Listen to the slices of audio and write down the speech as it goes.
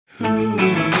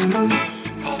Welcome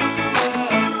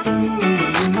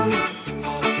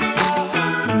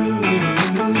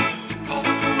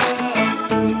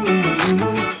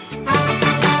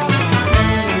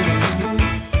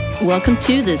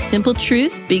to the Simple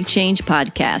Truth, Big Change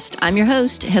podcast. I'm your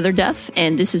host, Heather Duff,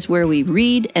 and this is where we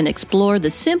read and explore the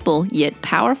simple yet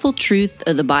powerful truth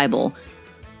of the Bible.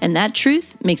 And that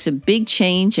truth makes a big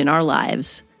change in our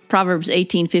lives. Proverbs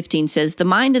 18:15 says, "The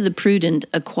mind of the prudent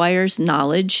acquires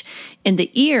knowledge, and the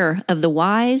ear of the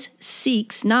wise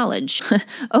seeks knowledge."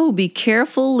 Oh, be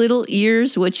careful, little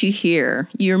ears, what you hear.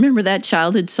 You remember that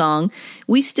childhood song?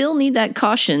 We still need that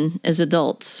caution as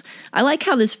adults. I like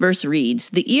how this verse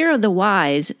reads, "The ear of the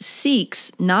wise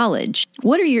seeks knowledge."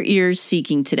 What are your ears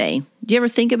seeking today? Do you ever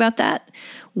think about that?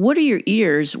 What do your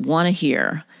ears want to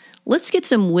hear? Let's get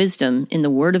some wisdom in the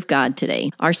Word of God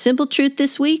today. Our simple truth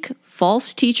this week: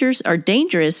 false teachers are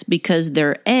dangerous because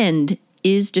their end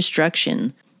is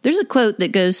destruction. There's a quote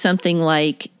that goes something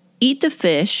like, "Eat the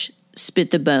fish,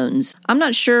 spit the bones." I'm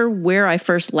not sure where I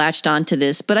first latched onto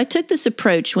this, but I took this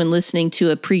approach when listening to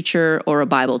a preacher or a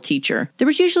Bible teacher. There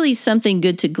was usually something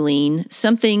good to glean,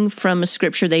 something from a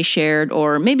scripture they shared,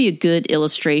 or maybe a good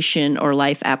illustration or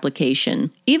life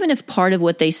application. Even if part of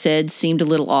what they said seemed a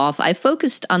little off, I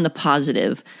focused on the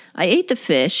positive. I ate the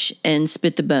fish and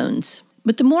spit the bones.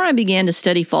 But the more I began to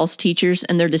study false teachers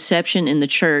and their deception in the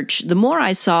church, the more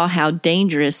I saw how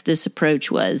dangerous this approach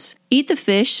was. Eat the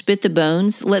fish, spit the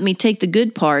bones, let me take the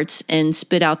good parts and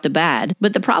spit out the bad.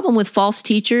 But the problem with false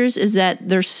teachers is that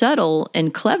they're subtle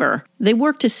and clever. They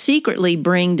work to secretly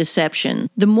bring deception.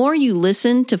 The more you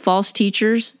listen to false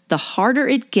teachers, the harder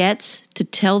it gets to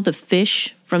tell the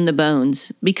fish from the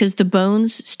bones, because the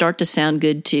bones start to sound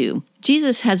good too.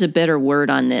 Jesus has a better word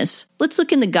on this. Let's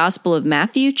look in the Gospel of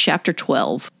Matthew, chapter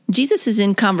 12. Jesus is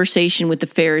in conversation with the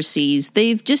Pharisees.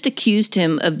 They've just accused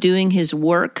him of doing his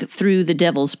work through the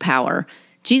devil's power.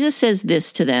 Jesus says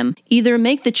this to them: "Either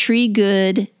make the tree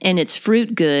good and its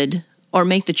fruit good, or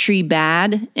make the tree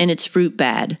bad and its fruit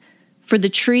bad. For the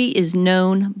tree is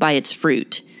known by its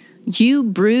fruit. You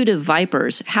brood of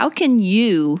vipers, how can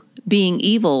you, being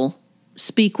evil,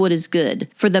 speak what is good?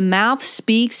 For the mouth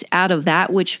speaks out of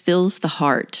that which fills the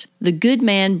heart. The good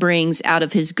man brings out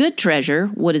of his good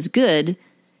treasure what is good,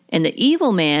 and the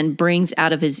evil man brings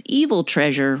out of his evil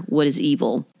treasure what is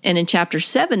evil." And in chapter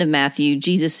 7 of Matthew,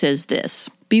 Jesus says this: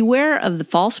 "Beware of the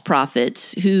false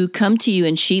prophets who come to you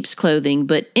in sheep's clothing,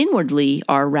 but inwardly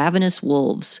are ravenous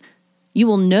wolves. You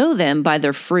will know them by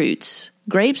their fruits.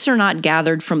 Grapes are not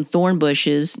gathered from thorn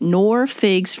bushes, nor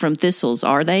figs from thistles,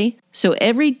 are they? So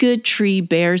every good tree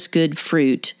bears good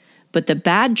fruit, but the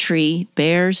bad tree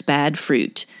bears bad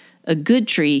fruit. A good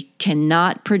tree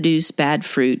cannot produce bad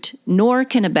fruit, nor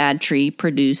can a bad tree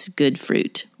produce good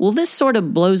fruit." Well, this sort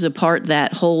of blows apart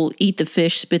that whole eat the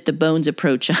fish, spit the bones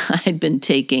approach I'd been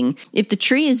taking. If the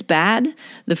tree is bad,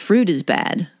 the fruit is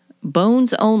bad.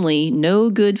 Bones only,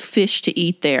 no good fish to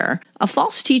eat there. A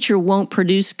false teacher won't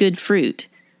produce good fruit.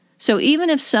 So even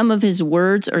if some of his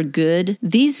words are good,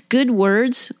 these good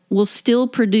words will still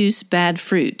produce bad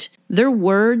fruit. Their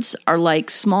words are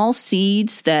like small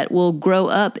seeds that will grow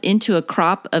up into a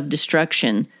crop of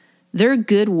destruction. Their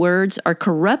good words are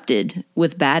corrupted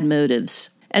with bad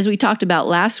motives. As we talked about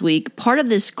last week, part of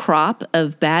this crop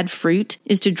of bad fruit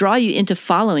is to draw you into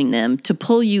following them, to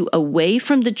pull you away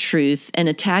from the truth and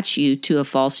attach you to a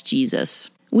false Jesus.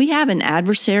 We have an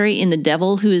adversary in the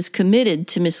devil who is committed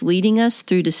to misleading us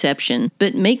through deception.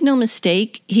 But make no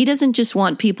mistake, he doesn't just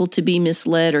want people to be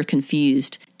misled or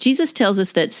confused. Jesus tells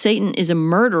us that Satan is a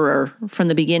murderer from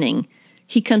the beginning.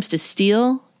 He comes to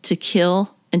steal, to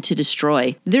kill, and to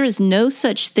destroy. There is no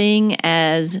such thing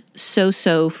as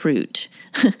so-so fruit.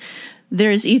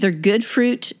 There is either good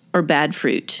fruit or bad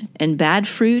fruit, and bad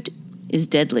fruit is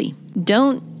deadly.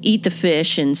 Don't eat the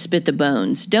fish and spit the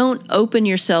bones. Don't open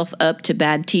yourself up to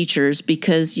bad teachers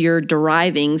because you're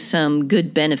deriving some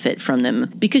good benefit from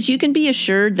them, because you can be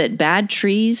assured that bad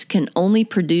trees can only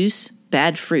produce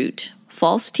bad fruit.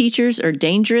 False teachers are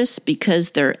dangerous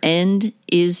because their end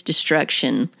is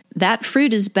destruction. That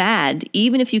fruit is bad,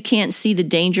 even if you can't see the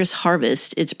dangerous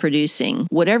harvest it's producing.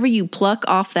 Whatever you pluck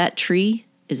off that tree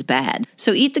is bad.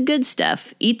 So eat the good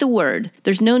stuff. Eat the word.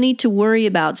 There's no need to worry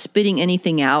about spitting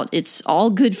anything out. It's all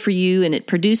good for you, and it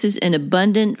produces an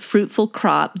abundant, fruitful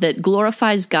crop that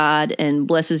glorifies God and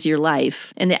blesses your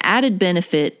life. And the added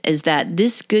benefit is that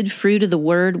this good fruit of the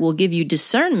word will give you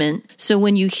discernment, so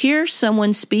when you hear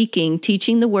someone speaking,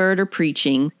 teaching the word, or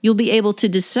preaching, you'll be able to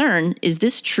discern, is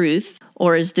this truth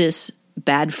or is this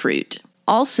bad fruit?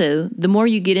 Also, the more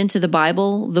you get into the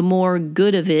Bible, the more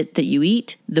good of it that you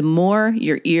eat, the more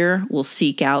your ear will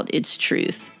seek out its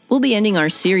truth. We'll be ending our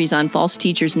series on false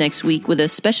teachers next week with a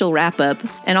special wrap-up,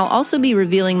 and I'll also be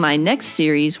revealing my next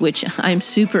series, which I'm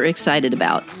super excited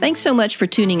about. Thanks so much for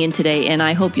tuning in today, and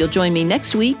I hope you'll join me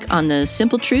next week on the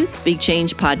Simple Truth, Big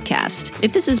Change podcast.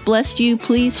 If this has blessed you,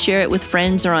 please share it with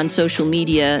friends or on social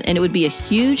media, and it would be a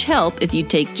huge help if you'd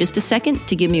take just a second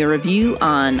to give me a review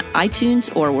on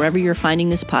iTunes or wherever you're finding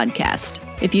this podcast.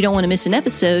 If you don't want to miss an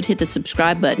episode, hit the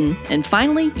subscribe button. And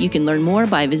finally, you can learn more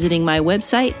by visiting my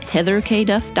website,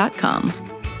 heatherkduff.com.